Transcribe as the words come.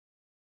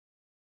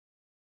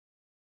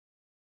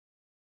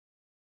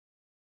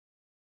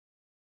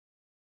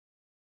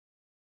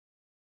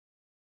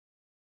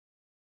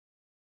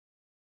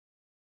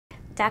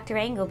Dr.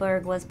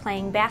 Engelberg was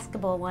playing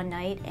basketball one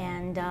night,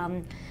 and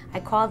I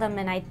called him,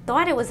 and I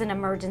thought it was an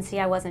emergency.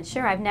 I wasn't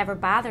sure. I've never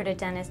bothered a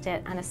dentist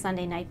on a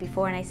Sunday night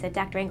before, and I said,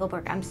 Dr.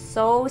 Engelberg, I'm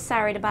so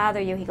sorry to bother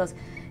you. He goes,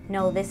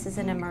 no, this is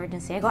an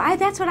emergency. I go,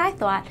 that's what I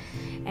thought.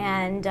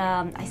 And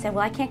I said,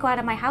 well, I can't go out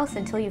of my house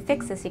until you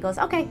fix this. He goes,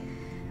 okay,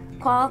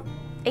 call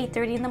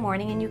 8:30 in the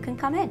morning and you can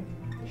come in.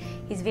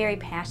 He's very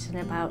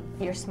passionate about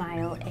your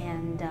smile,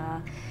 and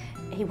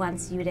he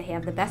wants you to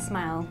have the best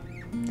smile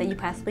that you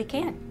possibly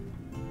can.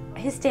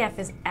 His staff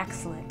is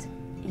excellent.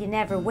 You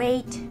never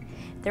wait.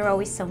 They're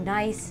always so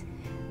nice,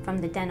 from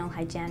the dental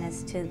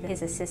hygienist to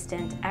his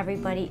assistant.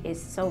 Everybody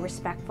is so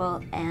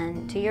respectful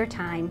and to your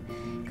time,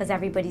 because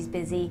everybody's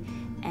busy,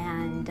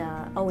 and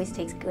always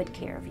takes good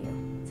care of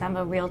you. So I'm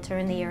a realtor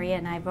in the area,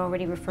 and I've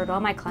already referred all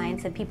my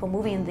clients and people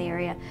moving in the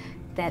area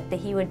that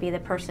he would be the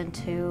person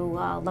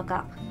to look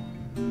up.